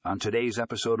On today's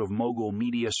episode of Mogul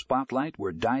Media Spotlight,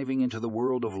 we're diving into the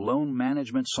world of loan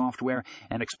management software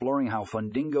and exploring how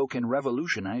Fundingo can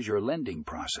revolutionize your lending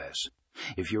process.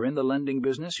 If you're in the lending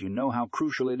business, you know how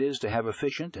crucial it is to have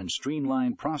efficient and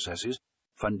streamlined processes.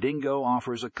 Fundingo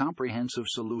offers a comprehensive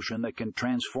solution that can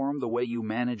transform the way you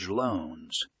manage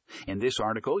loans. In this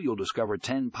article, you'll discover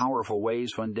 10 powerful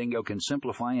ways Fundingo can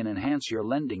simplify and enhance your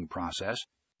lending process.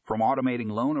 From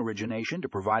automating loan origination to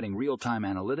providing real-time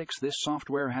analytics, this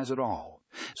software has it all.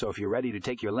 So if you're ready to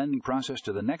take your lending process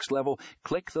to the next level,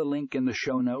 click the link in the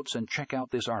show notes and check out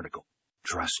this article.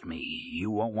 Trust me, you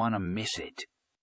won't want to miss it.